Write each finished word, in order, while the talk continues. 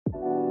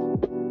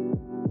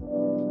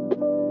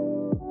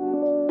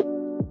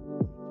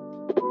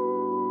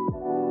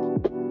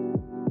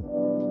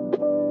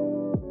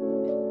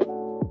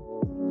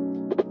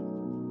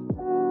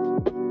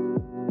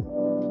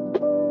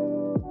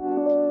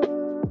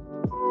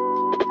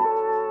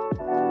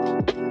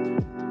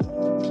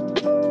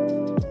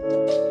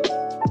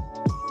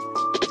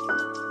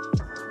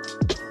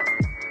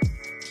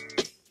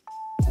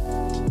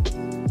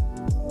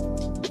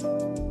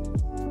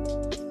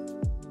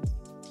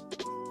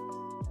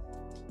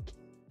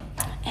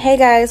Hey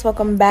guys,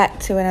 welcome back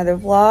to another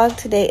vlog.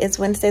 Today is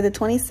Wednesday the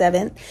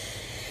 27th.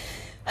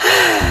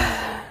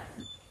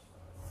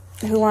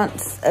 Who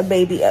wants a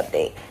baby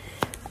update?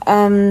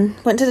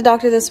 Went to the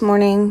doctor this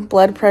morning.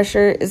 Blood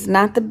pressure is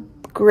not the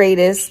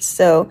greatest,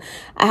 so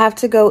I have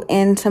to go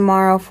in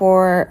tomorrow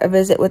for a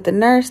visit with the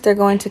nurse. They're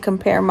going to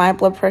compare my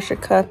blood pressure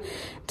cuff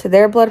to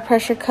their blood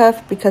pressure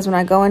cuff because when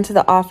I go into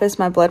the office,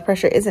 my blood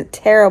pressure isn't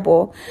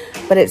terrible,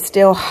 but it's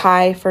still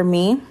high for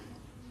me.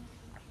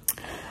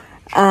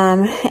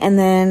 And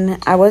then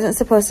I wasn't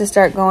supposed to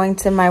start going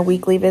to my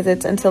weekly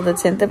visits until the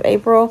 10th of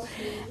April.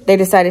 They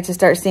decided to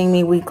start seeing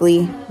me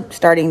weekly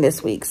starting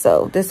this week.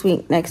 So this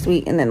week, next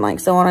week, and then like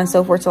so on and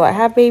so forth till I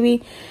have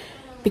baby.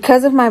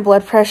 Because of my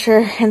blood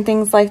pressure and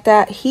things like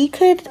that, he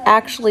could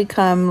actually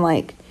come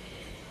like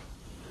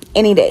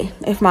any day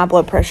if my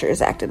blood pressure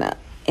is acting up.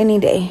 Any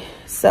day.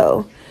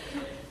 So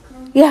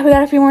yeah, we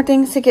got a few more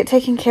things to get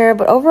taken care of,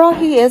 but overall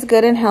he is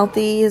good and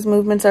healthy. His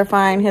movements are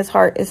fine. His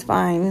heart is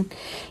fine.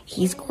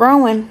 He's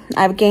growing.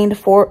 I've gained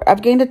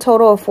a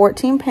total of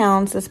 14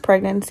 pounds this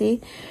pregnancy.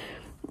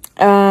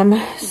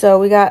 So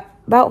we got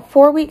about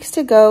 4 weeks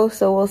to go.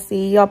 So we'll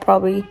see.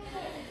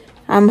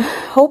 I'm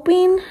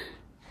hoping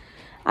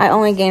I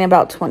only gain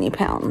about 20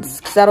 pounds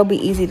because that'll be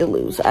easy to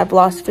lose. I've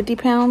lost 50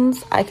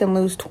 pounds. I can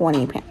lose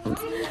 20 pounds.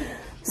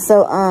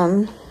 So,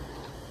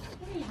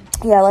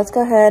 yeah, let's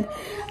go ahead.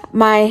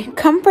 My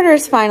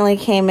comforters finally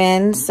came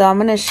in, so I'm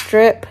going to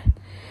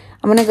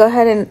go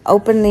ahead and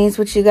open these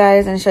with you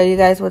guys and show you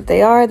guys what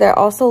they are. They're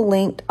also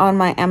linked on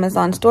my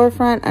Amazon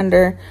storefront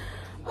under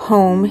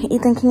Home.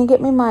 Ethan, can you get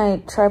me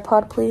my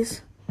tripod,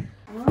 please?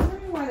 I'm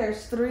wondering why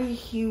there's 3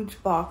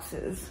 huge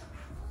boxes.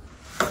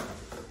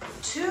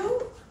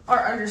 2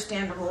 are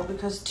understandable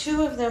because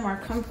 2 of them are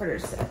comforter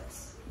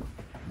sets.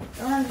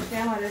 I don't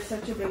understand why there's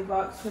such a big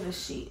box for the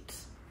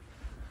sheets.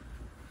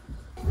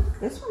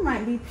 This one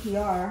might be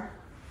PR.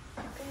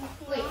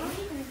 Wait.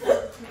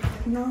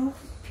 No,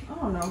 I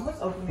don't know.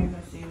 Let's open these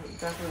and see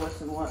exactly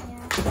what's in what.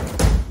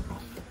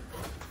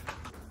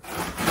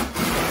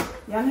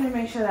 Y'all need to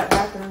make sure that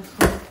bathroom's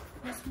clean.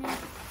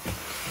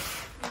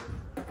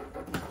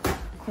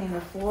 Clean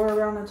the floor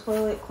around the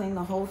toilet. Clean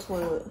the whole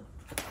toilet.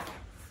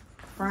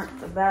 Front,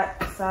 the back,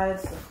 the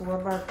sides, the floor,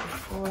 back, the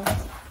floor.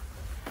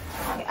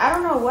 Okay, I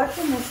don't know what's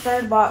in this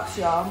 3rd box,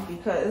 y'all,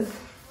 because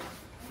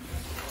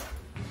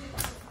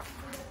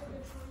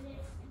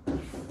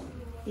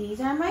these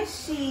are my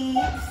sheets.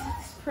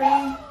 It's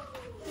pretty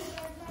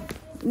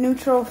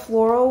neutral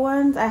floral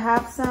ones. I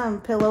have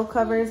some pillow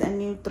covers and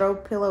new throw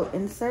pillow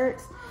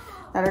inserts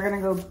that are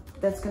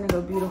that's gonna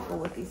go beautiful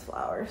with these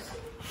flowers.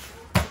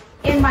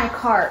 In my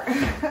cart.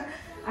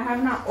 I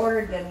have not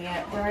ordered them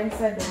yet. Brian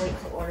said to wait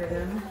to order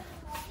them.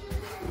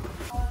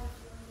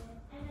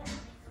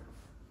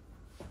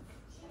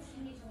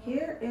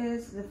 Here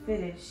is the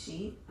fitted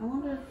sheet. I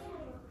wonder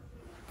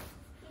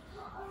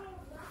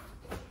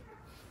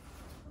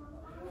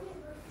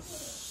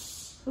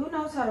who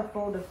knows how to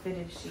fold a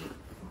fitted sheet?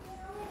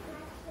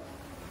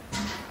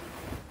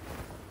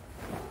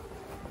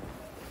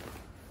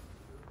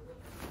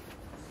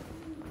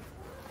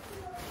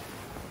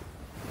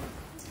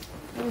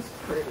 It was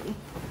pretty.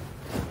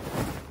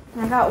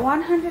 And I got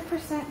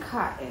 100%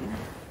 cotton.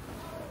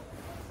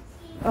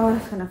 Oh,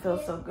 it's gonna feel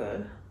so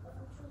good.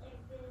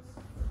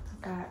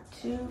 I got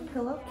 2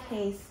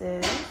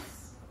 pillowcases.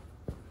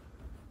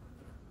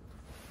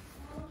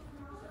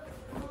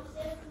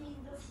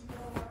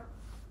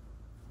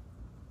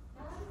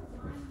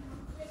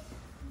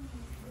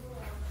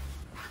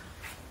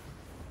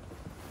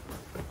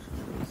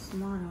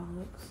 Smile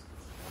looks.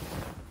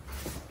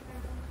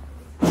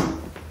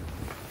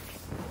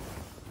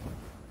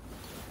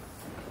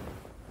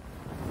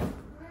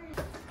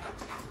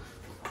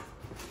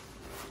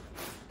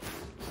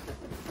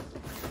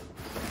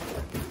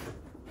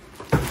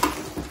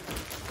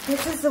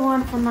 This is the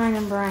one from mine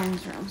and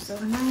Brian's room. So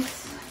a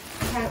nice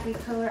happy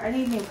color. I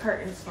need new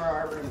curtains for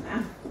our room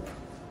now.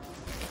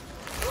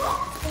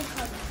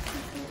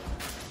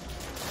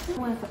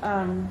 With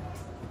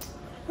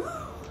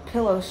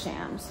pillow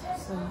shams.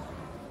 So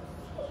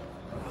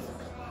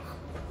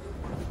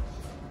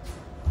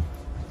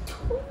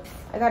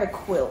I got a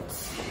quilt.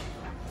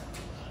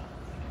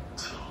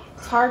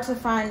 It's hard to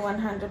find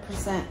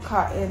 100%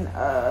 cotton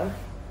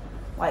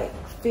like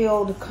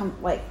filled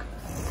like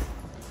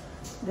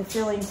the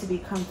feeling to be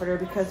comforter,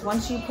 because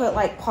once you put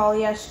like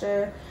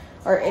polyester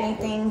or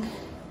anything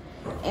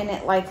in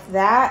it like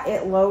that,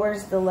 it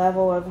lowers the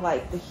level of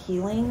like the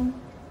healing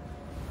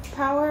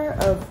power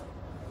of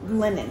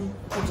linen,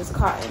 which is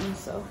cotton.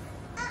 So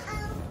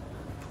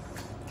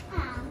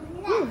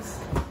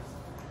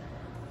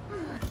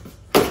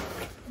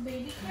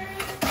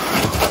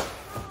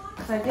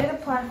I did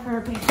apply for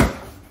a pink. Yep,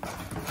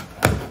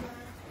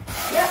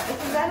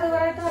 it's exactly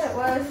what I thought it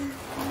was.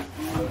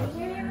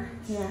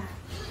 Yeah.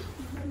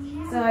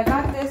 So I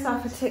got this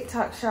off a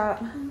TikTok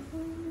shop.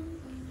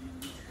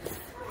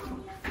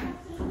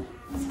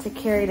 It's to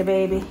carry the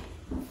baby.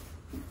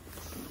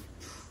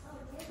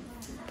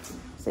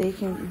 So you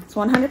can, it's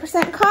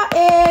 100%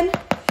 cotton.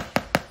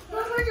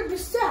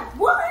 100%,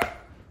 what?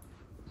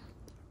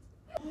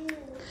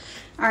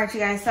 All right,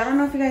 you guys, so I don't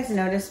know if you guys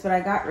noticed, but I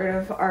got rid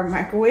of our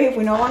microwave.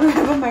 We no longer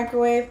have a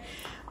microwave.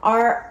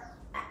 Our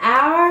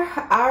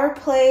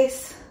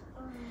place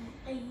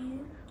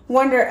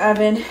Wonder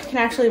Oven can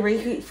actually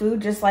reheat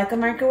food just like a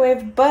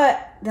microwave,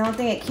 but the only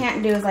thing it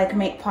can't do is like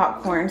make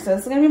popcorn. So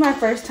this is gonna be my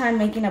first time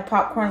making a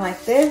popcorn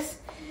like this.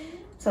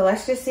 So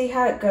let's just see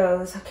how it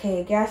goes.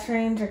 Okay, gas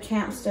range or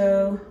camp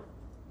stove.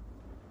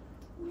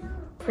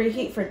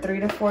 Preheat for 3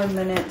 to 4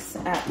 minutes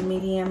at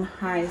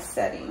medium-high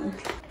setting.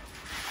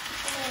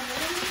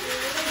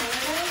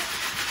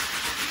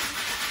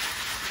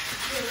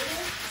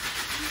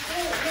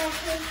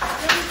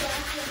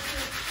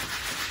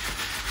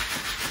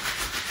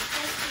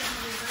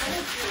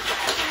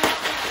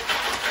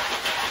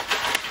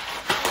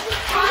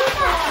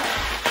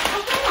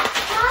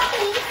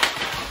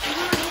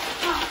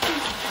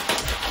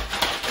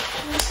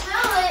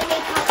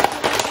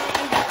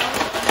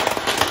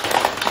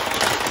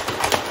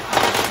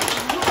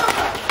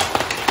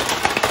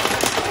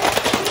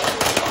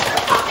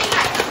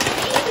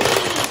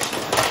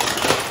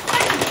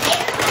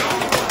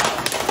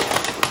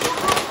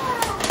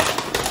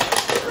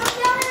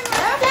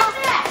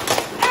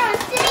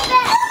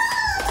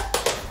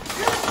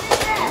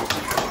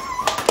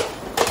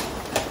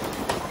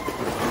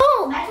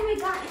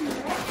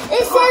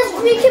 It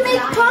says we can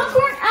make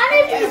popcorn out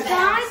of these,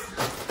 guys.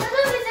 Look,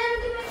 it says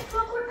we can make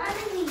popcorn out of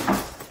these.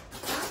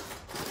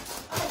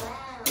 Oh,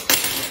 wow.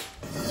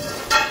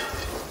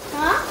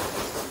 Huh?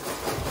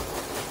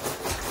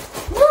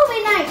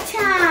 Movie night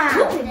time.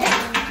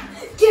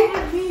 Give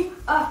me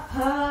a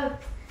hug.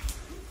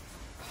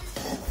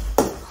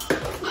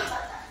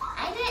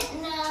 I didn't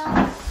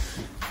know.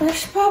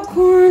 Fresh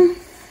popcorn.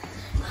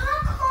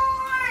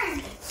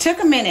 Popcorn. Took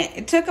a minute.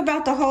 It took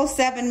about the whole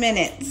 7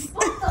 minutes.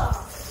 What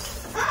the?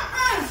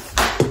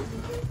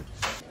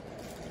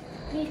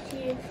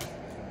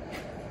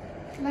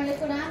 Look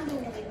what I'm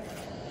doing.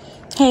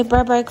 Hey,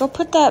 Bri, go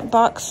put that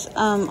box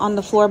on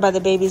the floor by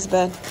the baby's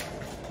bed.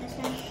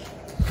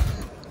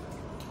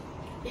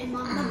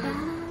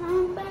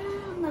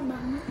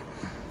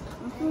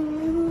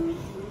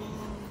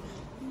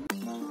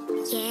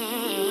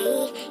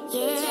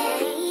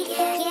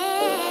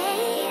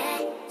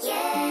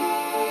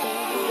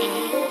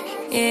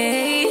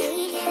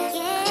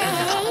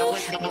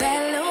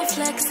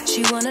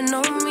 She wanna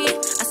know me,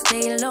 I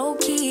stay low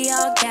key,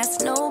 all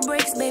gas, no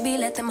brakes, baby,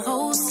 let them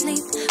hoes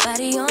sleep.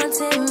 Body on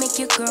 10, make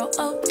your girl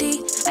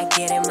OD. I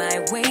get in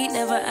my way,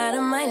 never out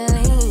of my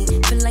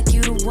lane. Feel like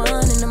you the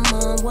one and I'm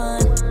on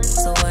one.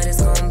 So what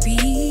it's gonna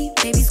be?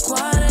 Baby,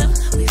 squad up,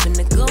 we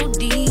finna go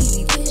deep.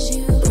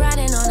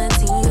 Riding on a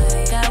team,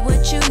 got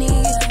what you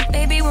need.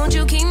 Baby, won't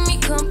you keep me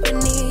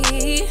company?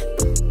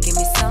 Give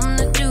me something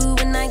to do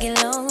when I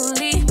get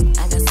lonely.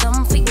 I got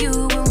something for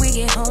you when we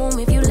get home.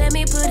 If you let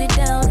me put it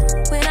down.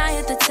 When I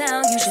hit the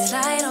town, you should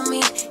ride on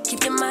me.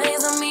 Keep your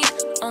minds on me.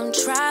 On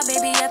try,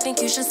 baby, I think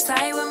you should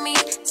side with me.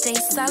 Stay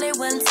solid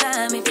one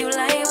time if you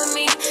lie with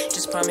me.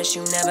 Just promise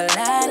you never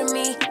lie to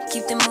me.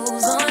 Keep the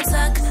moves on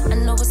tuck. I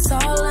know it's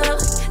all love.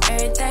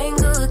 Everything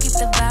good. Keep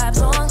the vibes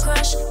on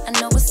crush. I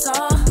know it's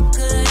all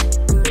good.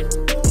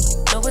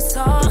 Know it's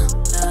all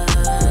love.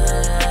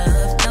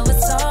 Know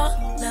it's all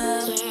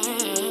love.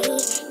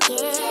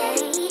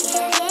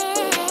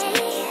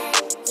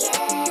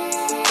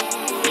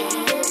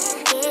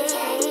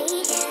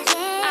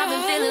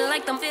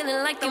 I'm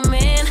feeling like a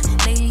man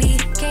lately.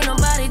 Can't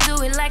nobody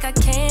do it like I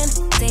can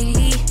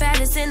daily.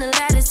 Baddest in the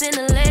lattice in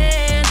the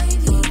land.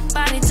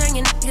 Body turn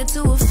your nigga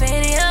to a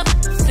fanny up.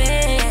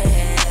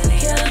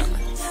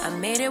 I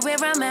made it where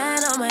I'm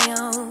at on my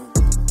own.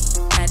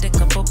 Had a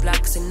couple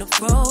blocks in the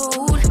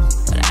road,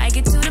 but I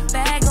get to the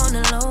bag on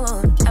the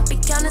low. I be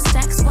counting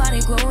stacks while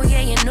they grow.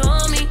 Yeah, you know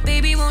me.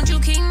 Baby, won't you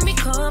keep me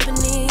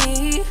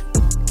company?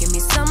 Give me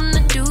something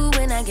to do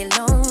when I get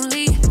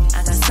lonely.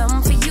 I got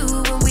something for you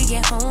when we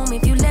get home.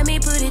 If you let me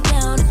put it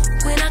down.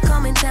 When I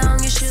come in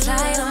town, you should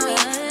slide on me.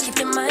 Keep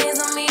your minds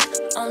on me.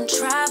 On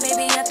try,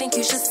 baby, I think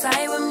you should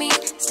side with me.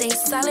 Stay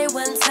solid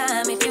one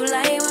time if you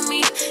lie with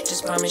me.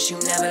 Just promise you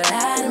never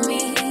lie to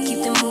me.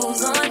 Keep the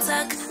moves on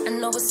tuck. I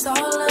know it's all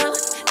love.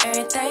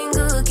 Everything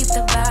good. Keep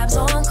the vibes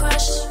on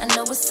crush. I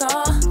know it's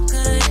all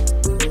good.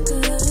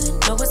 Good.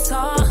 Know it's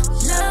all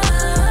love.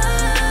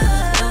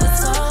 Know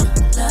it's all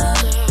love.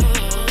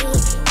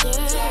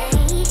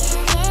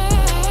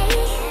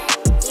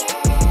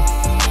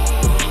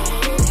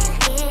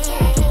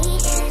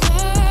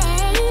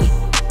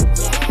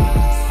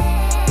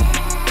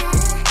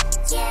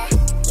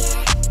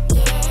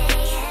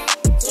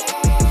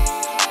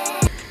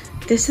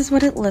 This is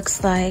what it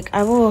looks like.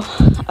 I will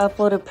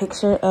upload a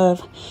picture of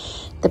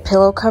the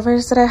pillow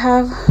covers that I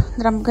have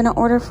that I'm gonna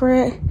order for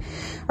it,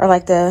 or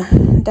like the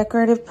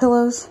decorative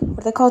pillows. What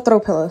do they call throw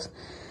pillows?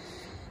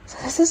 So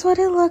this is what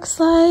it looks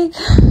like.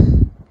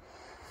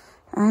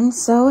 I'm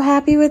so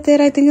happy with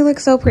it. I think it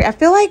looks so pretty. I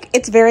feel like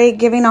it's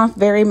giving off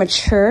very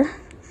mature,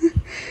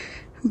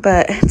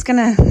 but it's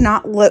gonna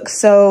not look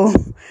so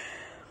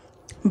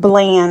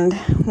bland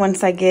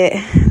once I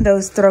get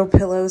those throw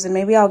pillows, and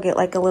maybe I'll get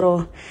like a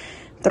little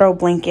throw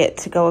blanket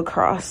to go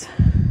across.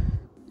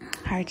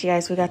 Alright, you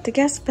guys, we got the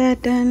guest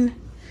bed done.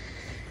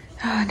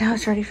 Oh, now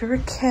it's ready for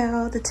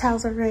Raquel. The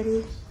towels are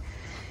ready.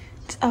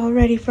 It's all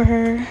ready for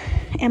her.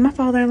 And my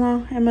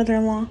father-in-law and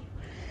mother-in-law.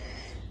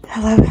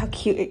 I love how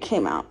cute it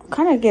came out.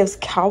 Kind of gives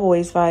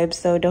Cowboys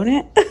vibes though, don't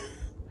it?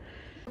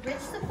 Rich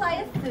supply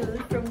of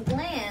food from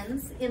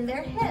glands in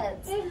their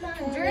heads.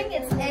 During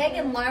its egg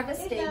and larva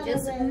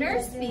stages,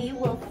 nurse bee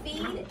will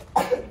feed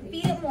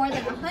it more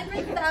than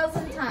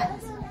 100,000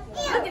 times.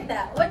 Look at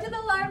that. What do the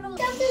larvae look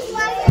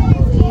like?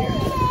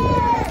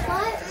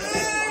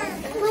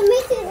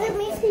 Let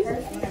me see.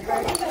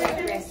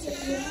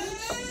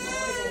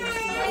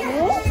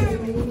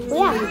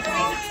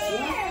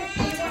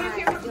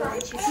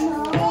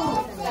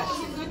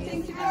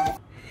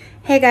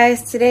 Hey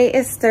guys, today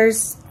is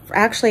Thursday.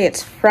 Actually,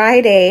 it's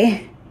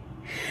Friday,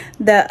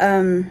 the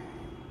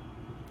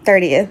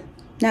 30th.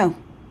 No,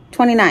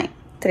 29th.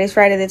 Today's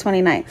Friday the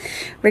 29th.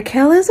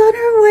 Raquel is on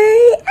her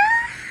way.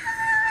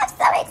 I'm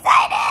so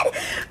excited.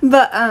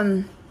 But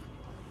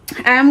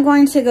I'm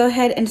going to go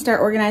ahead and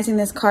start organizing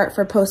this cart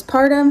for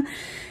postpartum.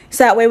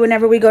 So that way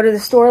whenever we go to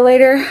the store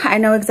later, I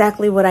know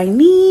exactly what I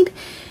need.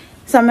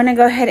 So I'm going to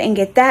go ahead and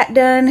get that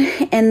done.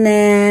 And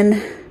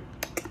then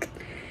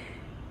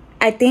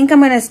I think I'm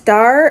going to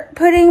start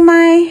putting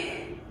my...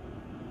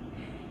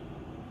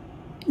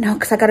 No,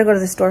 because I got to go to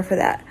the store for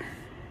that.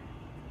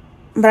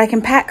 But I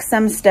can pack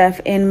some stuff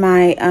in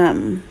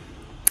my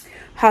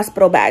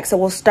hospital bag. So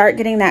we'll start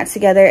getting that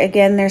together.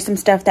 Again, there's some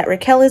stuff that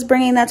Raquel is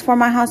bringing that's for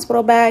my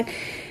hospital bag.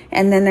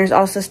 And then there's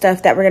also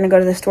stuff that we're going to go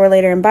to the store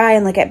later and buy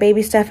and look at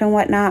baby stuff and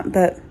whatnot.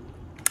 But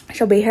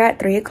she'll be here at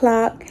 3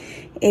 o'clock.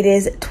 It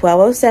is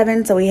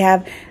 12:07, so we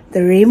have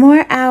 3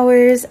 more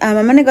hours.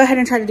 I'm going to go ahead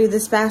and try to do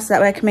this fast so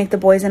that way I can make the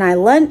boys and I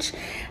lunch.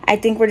 I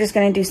think we're just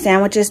going to do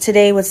sandwiches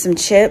today with some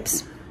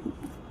chips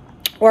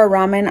or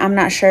ramen. I'm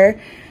not sure.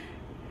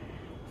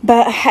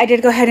 But I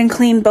did go ahead and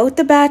clean both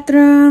the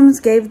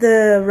bathrooms, gave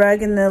the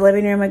rug in the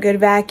living room a good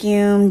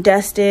vacuum,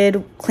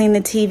 dusted, cleaned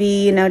the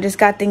TV, you know, just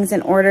got things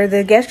in order.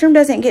 The guest room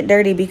doesn't get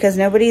dirty because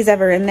nobody's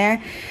ever in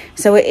there.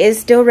 So it is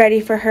still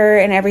ready for her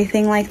and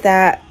everything like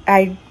that.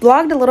 I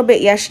vlogged a little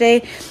bit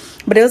yesterday,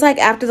 but it was like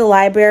after the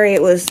library,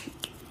 it was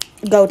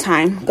go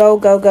time. Go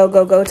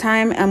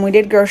time. We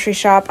did grocery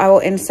shop. I will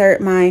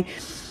insert my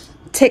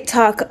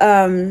TikTok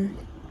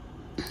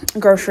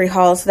grocery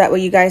haul so that way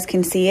you guys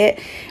can see it.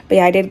 But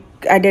yeah,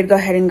 I did go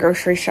ahead and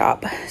grocery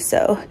shop.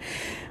 So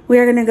we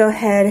are gonna go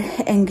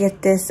ahead and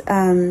get this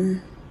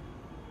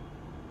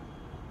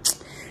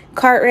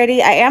cart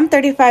ready. I am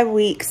 35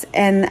 weeks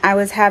and I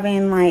was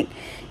having like,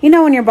 you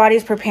know, when your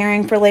body's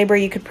preparing for labor,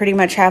 you could pretty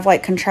much have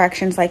like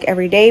contractions like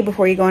every day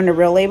before you go into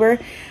real labor.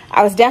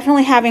 I was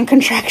definitely having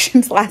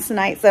contractions last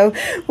night. So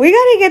we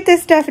got to get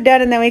this stuff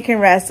done and then we can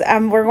rest.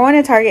 We're going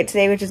to Target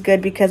today, which is good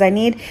because I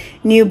need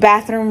new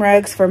bathroom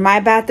rugs for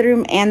my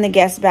bathroom and the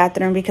guest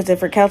bathroom, because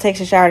if Raquel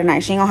takes a shower tonight,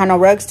 she ain't gonna have no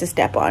rugs to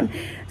step on.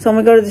 So when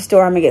we go to the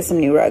store, I'm gonna get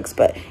some new rugs.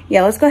 But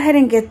yeah, let's go ahead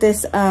and get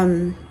this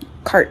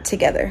cart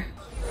together.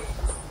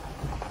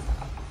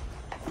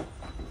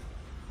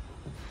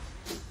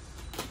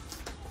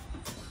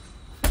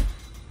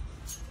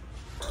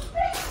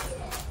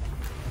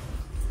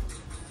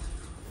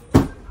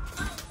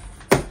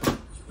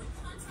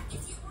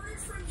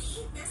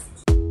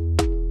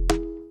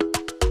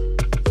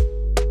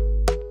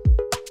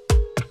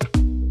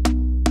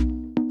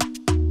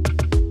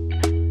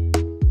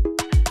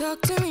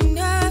 Talk to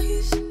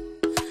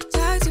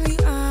me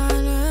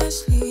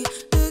honestly.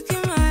 Look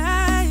in my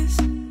eyes.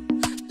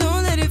 Don't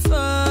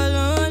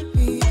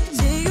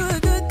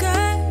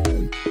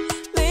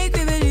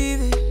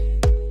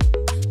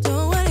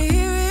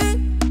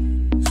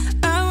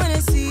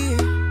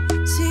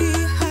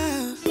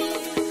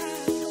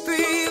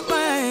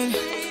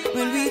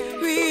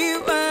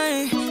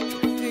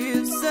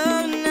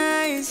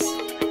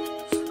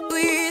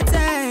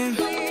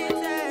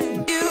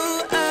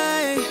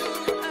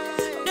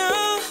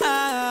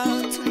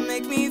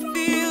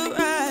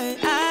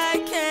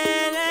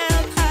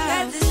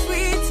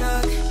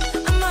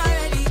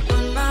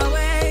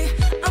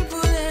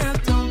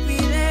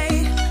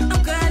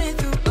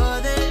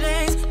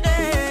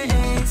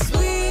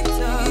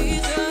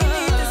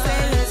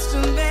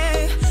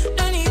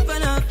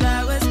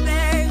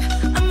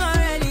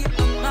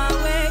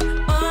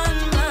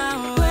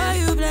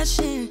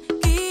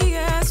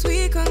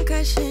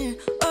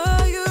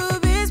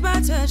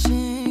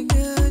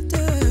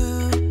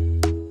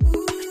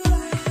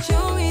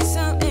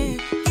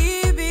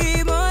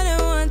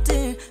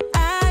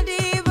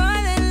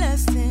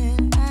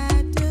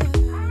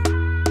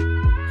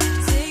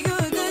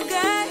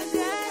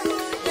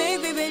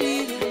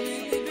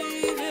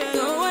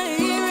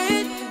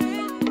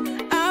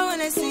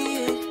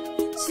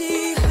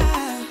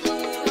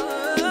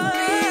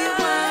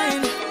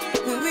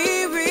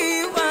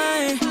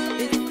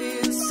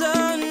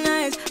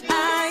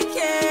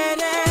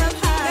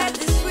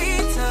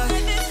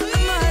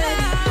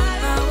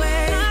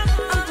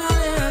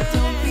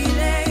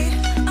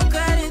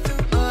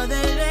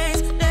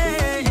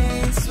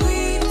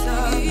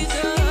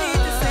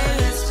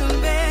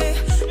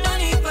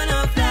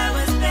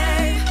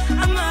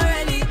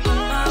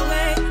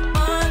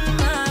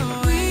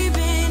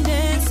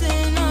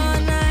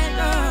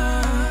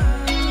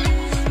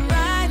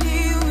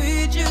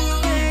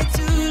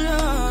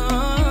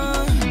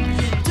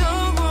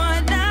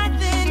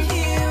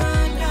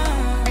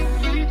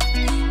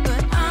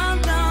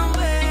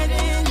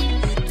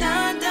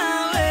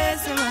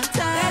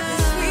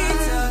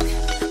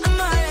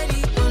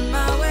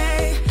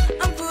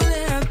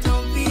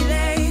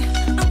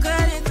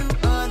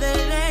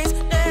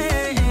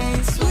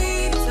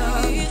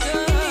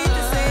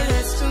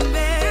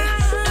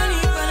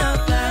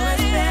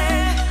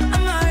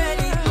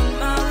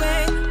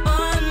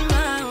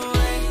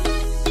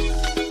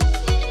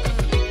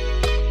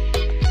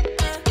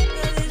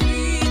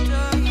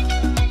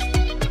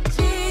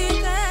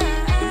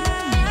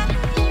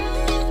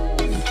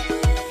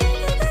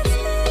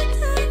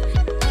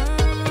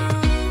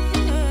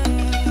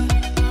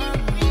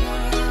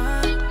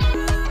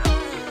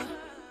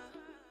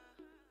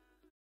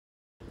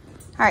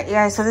right, you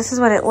guys, so this is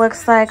what it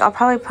looks like. I'll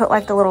probably put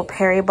like the little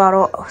Perry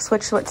bottle,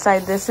 switch what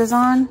side this is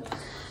on,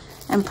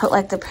 and put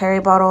like the Perry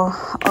bottle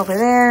over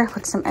there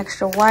with some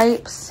extra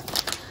wipes.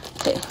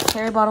 Okay,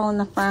 Perry bottle in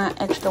the front,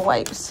 extra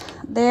wipes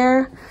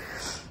there.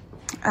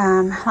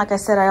 Like I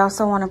said, I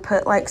also want to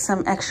put like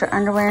some extra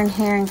underwear in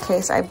here in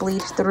case I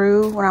bleed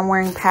through when I'm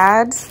wearing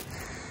pads.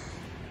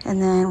 And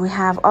then we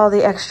have all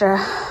the extra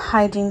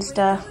hygiene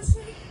stuff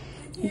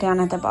down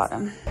at the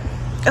bottom.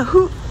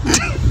 Oh.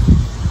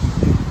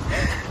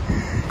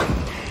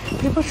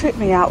 People trip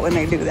me out when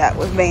they do that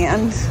with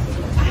vans.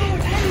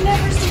 I've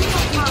never seen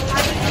that.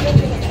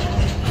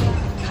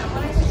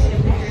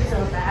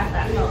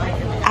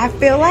 I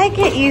feel like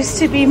it used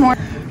to be more.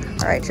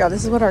 All right, y'all,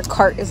 this is what our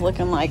cart is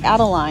looking like. Out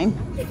of line.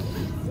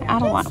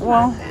 Out of line.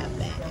 Well,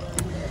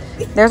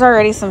 there's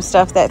already some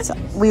stuff that's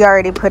we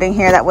already put in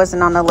here that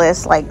wasn't on the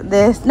list, like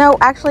this. No,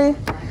 actually.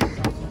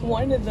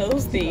 One of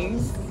those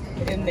things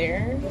in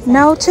there.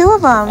 No, 2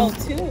 of them. Oh,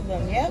 2 of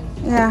them, yep.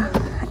 Yeah,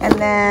 and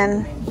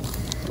then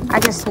I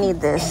just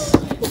need this.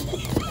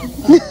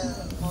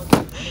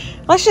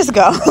 Let's just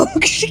go.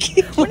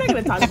 We're not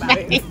gonna talk about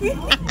it.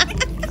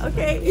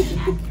 Okay.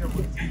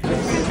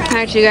 All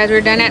right, you guys,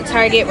 we're done at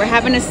Target. We're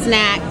having a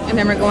snack, and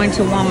then we're going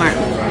to Walmart.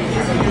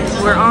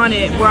 We're on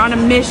it. We're on a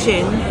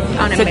mission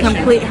to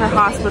complete her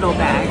hospital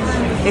bag.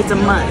 It's a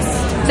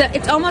must. So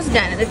it's almost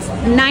done. It's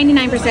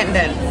 99%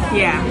 done.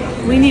 Yeah,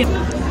 we need.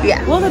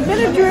 Yeah. Well, the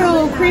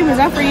Benadryl cream is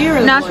out for you.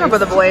 No, it's for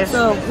the boys.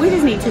 So we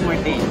just need 2 more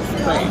things,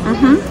 but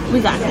we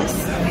got this.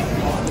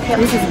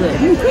 This is good.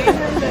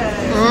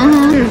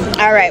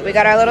 All right, we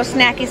got our little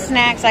snacky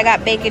snacks. I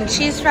got bacon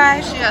cheese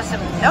fries. She got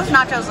some. Those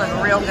nachos look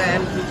real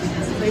good.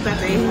 We about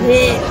to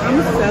hit.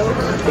 I'm so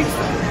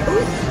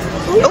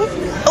Oh,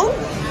 oh,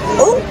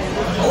 oh,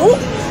 oh,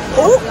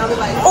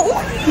 oh,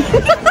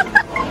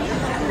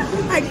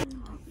 oh.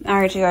 All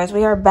right, you guys,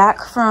 we are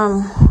back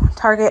from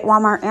Target,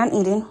 Walmart, and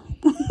eating.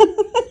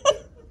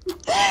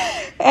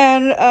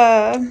 And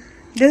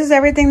this is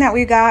everything that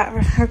we got.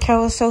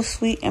 Raquel was so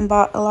sweet and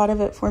bought a lot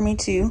of it for me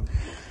too.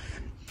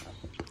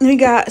 We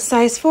got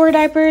size 4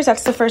 diapers.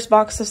 That's the first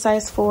box of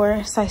size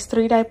 4. Size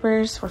 3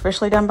 diapers. We're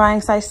officially done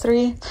buying size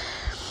 3.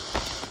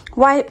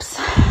 Wipes.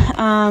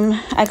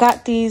 I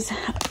got these.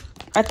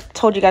 I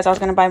told you guys I was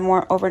going to buy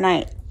more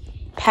overnight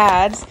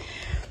pads.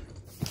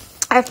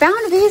 I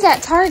found these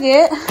at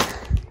Target.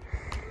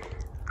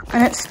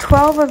 And it's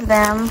 12 of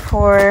them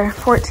for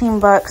 14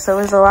 bucks. So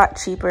it was a lot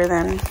cheaper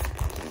than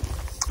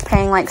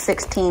paying like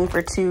 16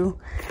 for 2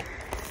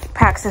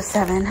 packs of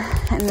 7.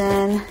 And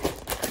then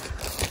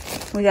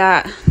we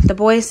got the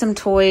boys some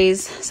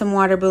toys, some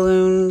water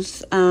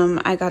balloons.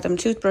 I got them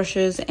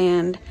toothbrushes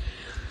and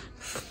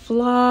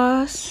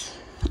floss.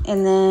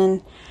 And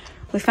then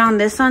we found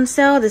this on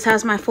sale. This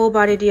has my full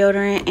body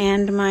deodorant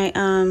and my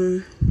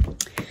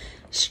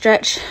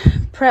stretch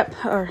prep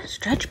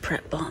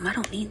balm. I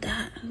don't need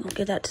that. I'll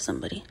give that to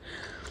somebody.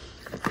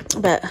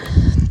 But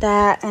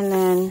that, and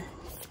then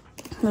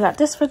we got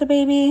this for the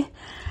baby.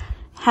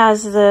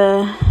 Has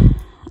the,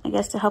 I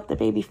guess, to help the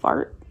baby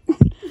fart.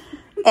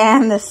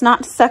 And the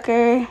snot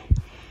sucker,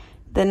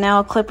 the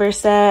nail clipper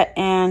set,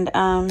 and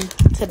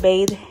to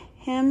bathe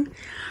him.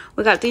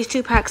 We got these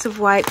 2 packs of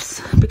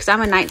wipes because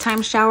I'm a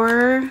nighttime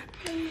showerer.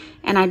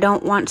 And I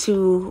don't want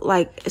to,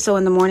 like, so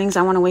in the mornings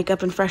I want to wake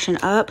up and freshen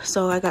up.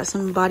 So I got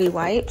some body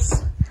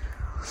wipes.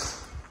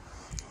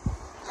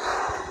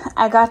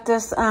 I got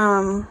this,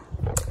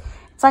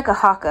 it's like a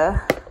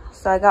Haka.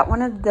 So I got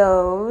one of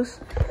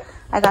those.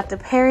 I got the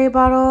Perry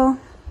bottle.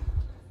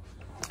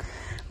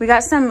 We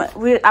got some,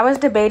 I was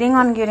debating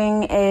on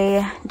getting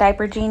a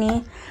diaper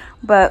genie,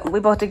 but we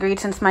both agreed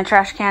since my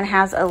trash can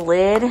has a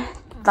lid,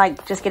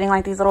 like just getting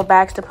like these little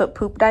bags to put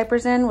poop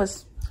diapers in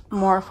was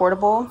more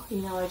affordable.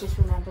 You know, I just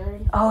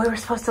remembered. Oh, we were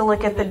supposed to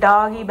look at the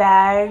doggy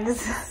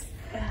bags.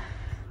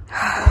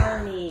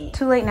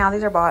 Too late now,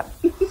 these are bought.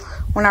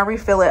 When I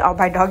refill it, I'll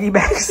buy doggy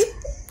bags.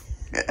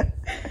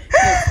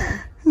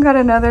 Got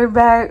another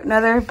bag,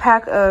 another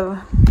pack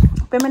of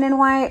feminine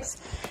wipes.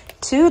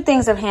 2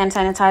 things of hand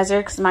sanitizer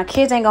because my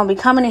kids ain't gonna be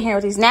coming in here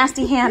with these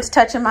nasty hands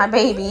touching my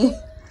baby.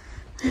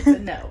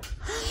 No.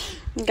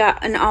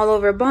 Got an all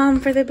over balm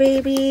for the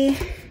baby.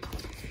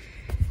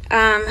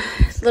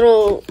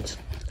 Little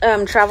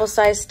travel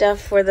size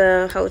stuff for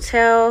the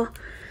hotel.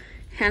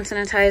 Hand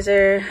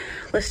sanitizer,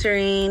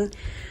 Listerine,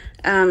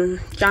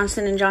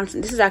 Johnson & Johnson.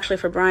 This is actually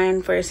for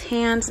Brian for his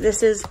hands.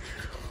 This is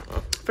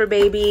for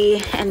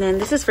baby. And then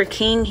this is for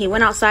King. He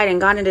went outside and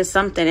got into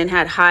something and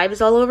had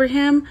hives all over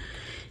him.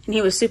 And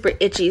he was super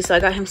itchy. So I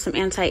got him some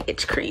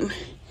anti-itch cream.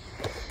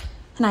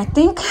 And I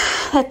think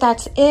that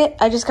that's it.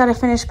 I just got to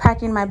finish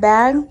packing my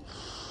bag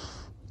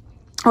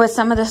with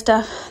some of the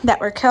stuff that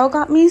Raquel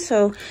got me.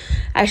 So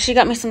she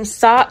got me some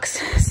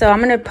socks. So I'm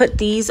going to put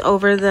these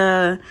over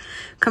the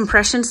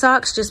compression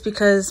socks just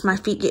because my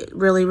feet get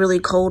really, really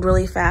cold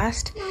really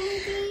fast.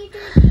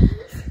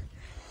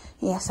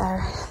 Yes,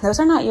 those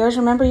are not yours.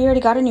 Remember, you already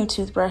got a new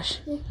toothbrush.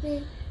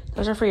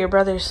 Those are for your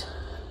brothers.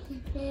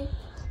 Do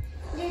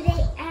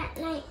they act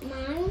like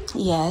mine?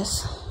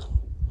 Yes.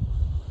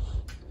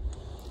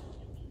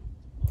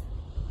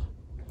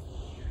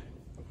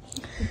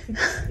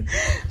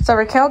 So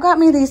Raquel got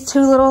me these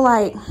two little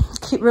like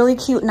really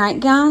cute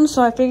nightgowns.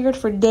 So I figured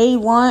for day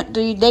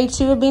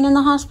two of being in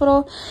the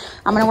hospital,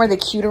 I'm gonna wear the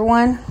cuter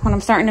one when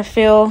I'm starting to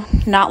feel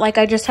not like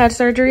I just had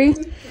surgery.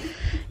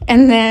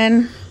 And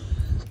then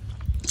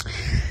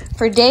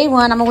for day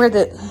one, I'm gonna wear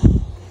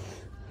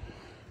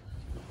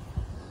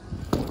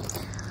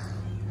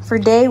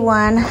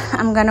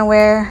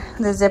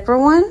the zipper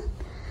one,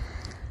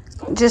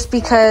 just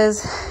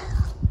because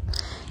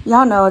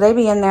y'all know they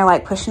be in there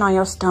like pushing on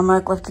your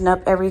stomach, lifting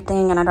up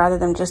everything, and I'd rather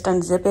them just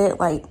unzip it.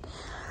 Like,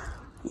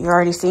 you're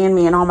already seeing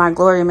me in all my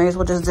glory, may as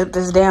well just zip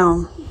this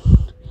down.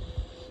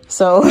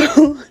 So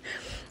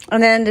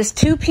and then this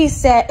 2-piece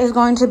set is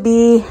going to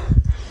be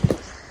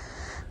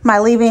my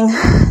leaving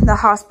the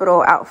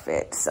hospital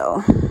outfit,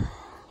 so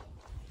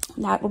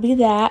that will be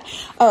that.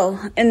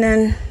 Oh, and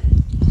then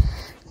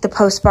the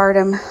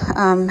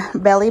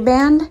postpartum belly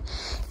band.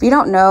 If you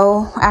don't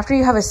know, after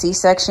you have a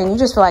C-section, you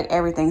just feel like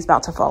everything's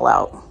about to fall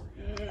out.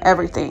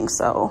 Everything.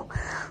 So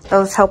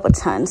those help a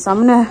ton. So I'm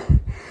gonna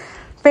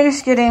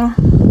finish getting,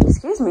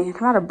 excuse me,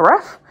 I'm out of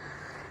breath.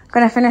 I'm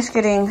gonna finish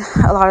getting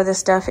a lot of this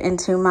stuff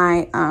into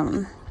my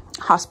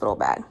hospital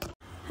bag.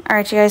 All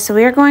right, you guys, so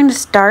we are going to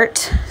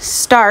start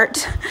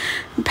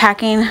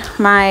packing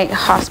my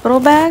hospital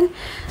bag.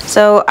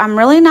 So I'm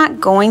really not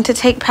going to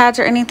take pads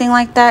or anything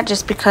like that,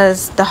 just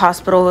because the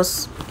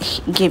hospitals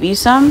give you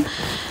some.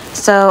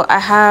 So I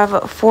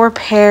have 4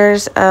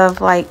 pairs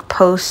of like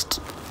post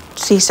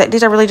C-section.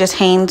 These are really just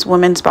Hanes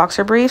women's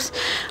boxer briefs,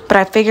 but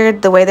I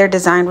figured the way they're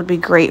designed would be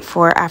great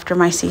for after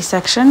my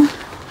C-section.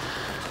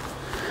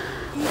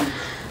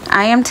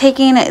 I am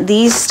taking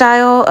these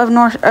style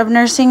of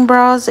nursing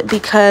bras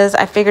because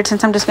I figured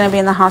since I'm just going to be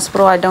in the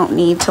hospital, I don't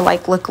need to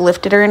like look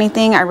lifted or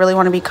anything. I really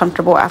want to be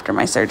comfortable after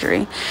my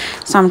surgery.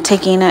 So I'm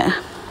taking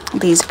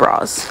these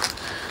bras.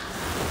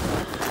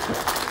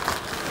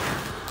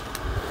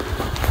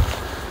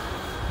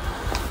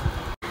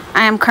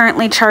 I am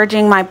currently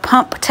charging my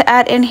pump to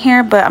add in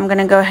here, but I'm going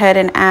to go ahead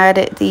and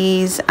add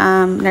these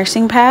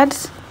nursing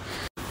pads.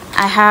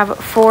 I have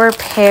 4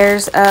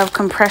 pairs of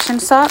compression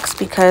socks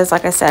because,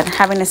 like I said,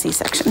 having a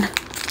C-section,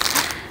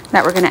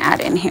 that we're going to add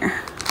in here.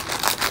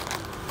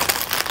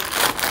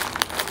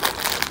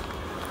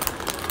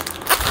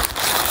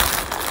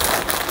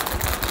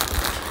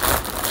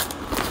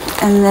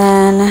 And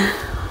then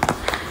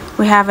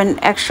we have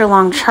an extra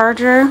long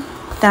charger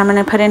that I'm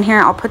going to put in here.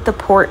 I'll put the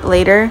port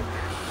later,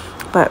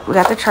 but we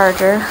got the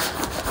charger.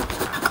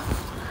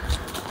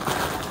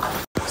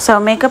 So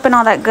makeup and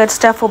all that good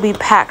stuff will be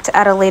packed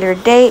at a later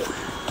date.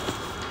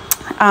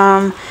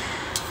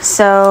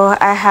 So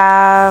I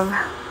have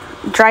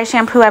dry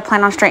shampoo. I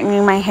plan on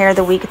straightening my hair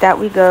the week that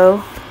we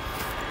go.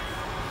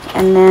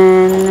 And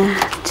then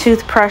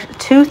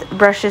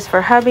toothbrushes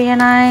for hubby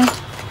and I.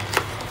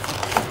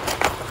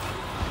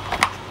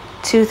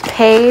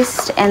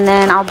 Toothpaste. And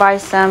then I'll buy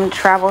some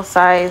travel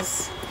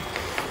size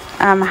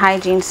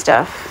hygiene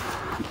stuff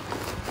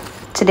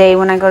today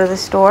when I go to the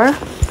store.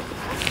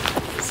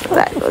 So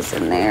that goes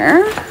in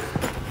there.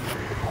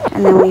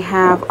 And then we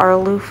have our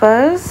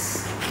loofahs.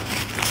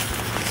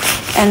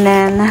 And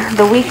then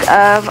the week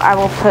of, I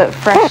will put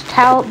fresh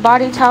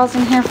body towels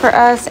in here for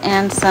us,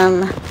 and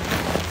some,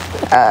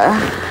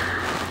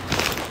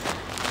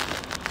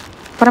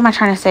 what am I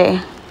trying to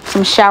say?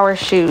 Some shower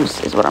shoes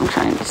is what I'm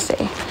trying to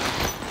say.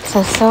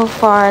 So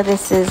far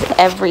this is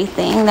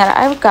everything that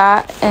I've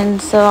got.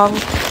 And so I'll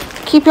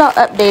keep y'all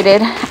updated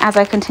as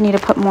I continue to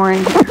put more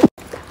in here.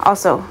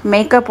 Also,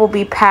 makeup will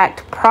be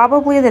packed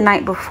probably the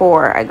night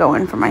before I go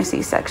in for my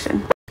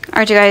C-section. All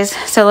right, you guys,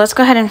 so let's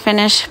go ahead and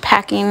finish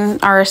packing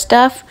our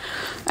stuff.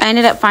 I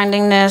ended up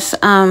finding this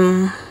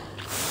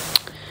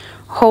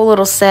whole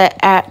little set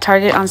at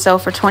Target on sale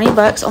for 20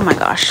 bucks. Oh my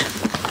gosh.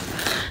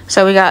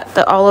 So we got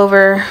the all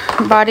over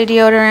body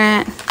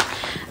deodorant,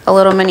 a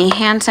little mini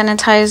hand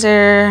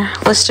sanitizer,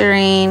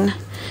 Listerine,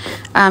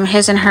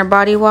 his and her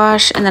body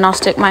wash, and then I'll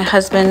stick my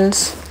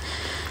husband's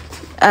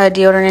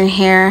deodorant in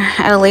here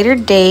at a later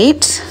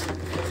date.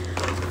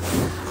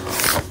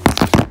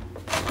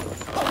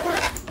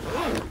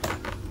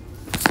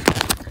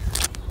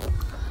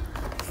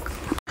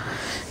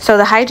 So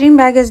the hygiene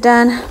bag is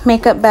done.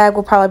 Makeup bag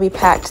will probably be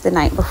packed the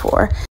night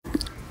before.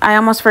 I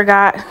almost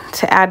forgot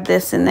to add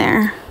this in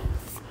there.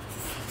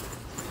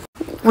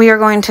 We are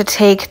going to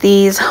take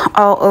these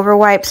all over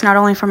wipes, not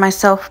only for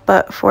myself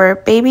but for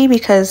baby,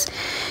 because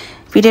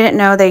if you didn't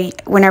know,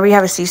 whenever you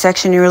have a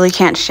C-section, you really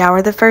can't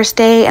shower the first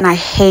day, and I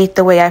hate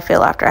the way I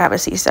feel after I have a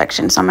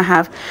C-section. So I'm gonna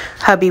have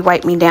hubby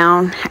wipe me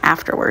down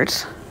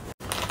afterwards.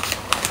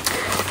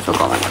 So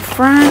go in the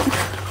front.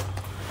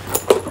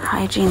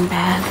 Hygiene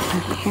bag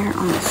in here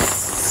on the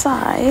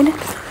side.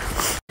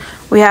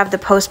 We have the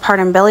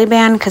postpartum belly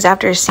band because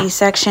after a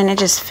C-section, it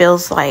just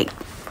feels like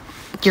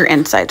your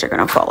insides are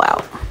gonna fall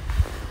out.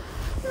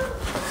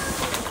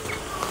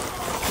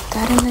 Put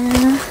that in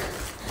there.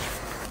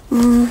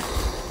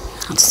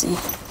 Let's see.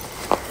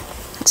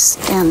 Let's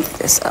stand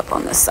this up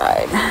on the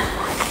side.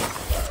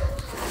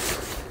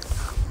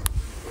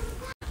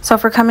 So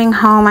for coming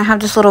home, I have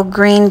this little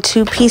green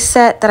 2-piece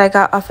set that I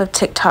got off of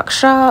TikTok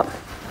Shop.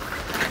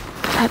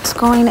 That's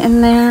going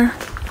in there.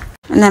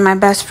 And then my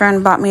best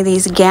friend bought me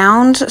these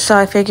gowns, so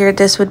I figured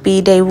this would be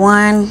day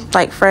 1,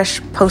 like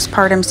fresh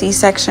postpartum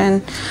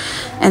C-section,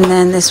 and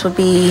then this would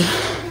be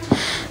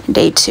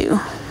day 2.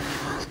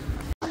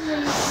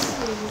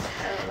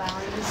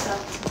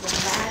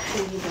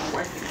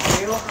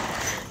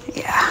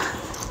 Yeah.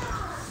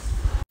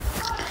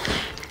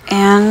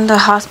 And the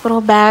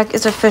hospital bag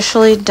is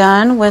officially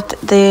done, with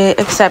the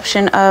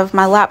exception of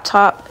my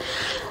laptop,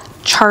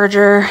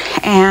 charger,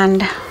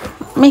 and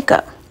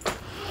makeup.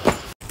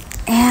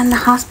 And the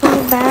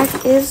hospital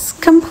bag is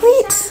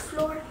complete.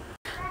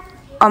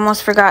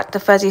 Almost forgot the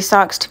fuzzy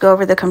socks to go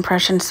over the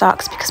compression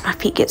socks because my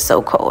feet get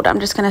so cold. I'm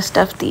just gonna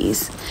stuff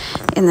these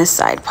in this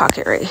side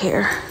pocket right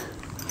here.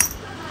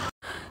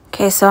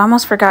 Okay, so I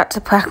almost forgot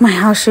to pack my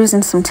house shoes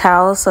and some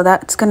towels, so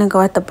that's gonna go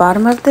at the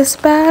bottom of this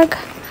bag.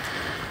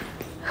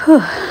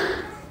 Whew.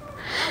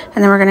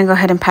 And then we're gonna go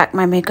ahead and pack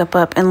my makeup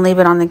up and leave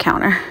it on the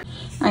counter.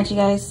 All right, you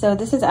guys, so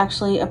this is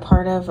actually a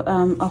part of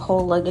a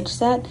whole luggage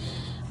set,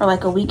 or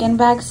like a weekend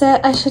bag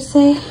set, I should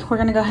say. We're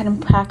gonna go ahead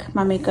and pack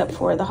my makeup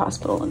for the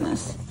hospital in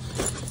this.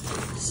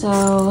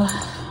 So,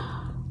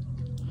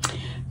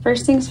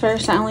 first things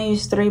first, I only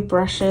use 3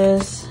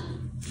 brushes.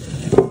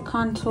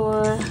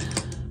 Contour,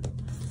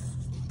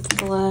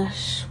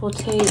 blush. We'll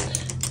take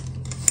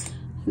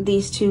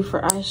these 2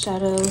 for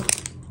eyeshadow,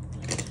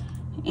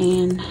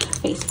 and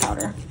face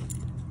powder.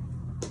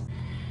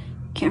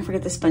 Can't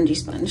forget the spongy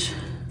sponge.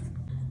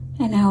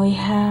 And now we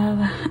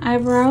have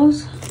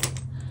eyebrows.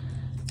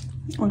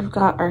 We've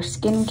got our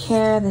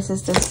skincare. This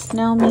is the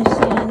Snail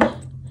Mucin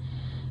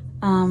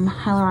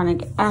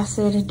hyaluronic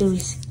acid dewy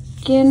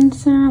skin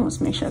serum.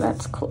 Let's make sure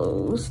that's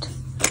closed.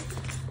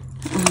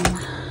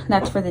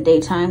 That's for the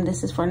daytime.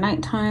 This is for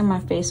nighttime. My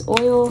face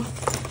oil,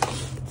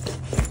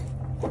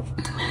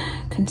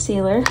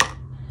 concealer,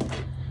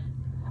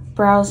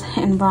 brows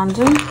and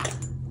bronzer,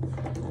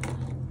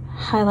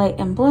 highlight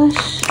and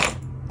blush,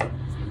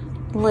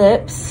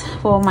 lips,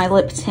 well, my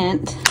lip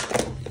tint.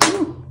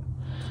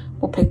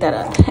 We'll pick that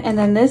up. And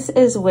then this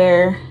is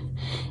where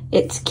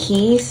it's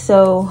key.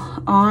 So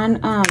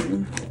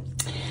on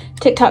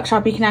TikTok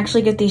shop, you can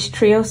actually get these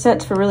trio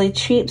sets for really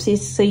cheap.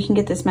 So you can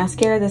get this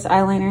mascara, this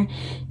eyeliner,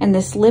 and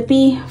this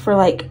lippy for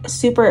like a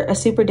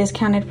super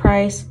discounted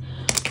price,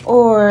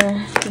 or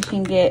you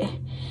can get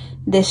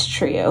this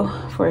trio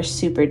for a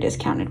super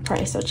discounted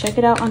price. So check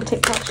it out on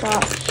TikTok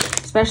shop,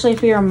 especially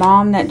if you're a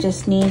mom that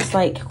just needs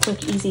like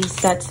quick, easy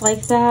sets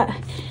like that.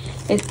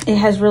 It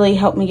has really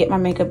helped me get my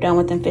makeup done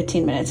within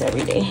 15 minutes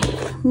every day.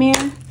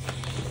 Mirror.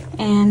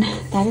 And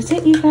that is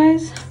it, you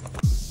guys.